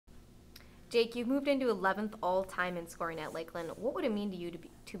Jake, you've moved into 11th all-time in scoring at Lakeland. What would it mean to you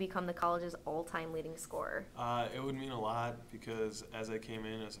to become the college's all-time leading scorer? It would mean a lot because as I came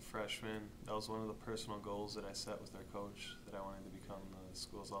in as a freshman, that was one of the personal goals that I set with our coach, that I wanted to become the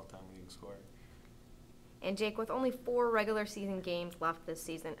school's all-time leading scorer. And Jake, with only 4 regular season games left this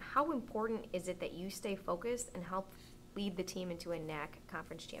season, how important is it that you stay focused and help lead the team into a NAC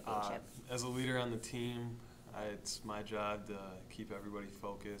conference championship? As a leader on the team, it's my job to keep everybody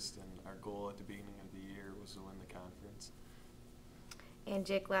focused, and our goal at the beginning of the year was to win the conference. And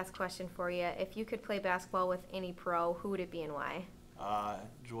Jake, last question for you. If you could play basketball with any pro, who would it be and why?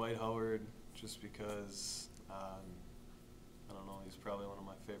 Dwight Howard, just because, I don't know, he's probably one of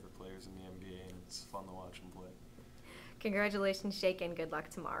my favorite players in the NBA, and it's fun to watch him play. Congratulations, Jake, and good luck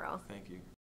tomorrow. Thank you.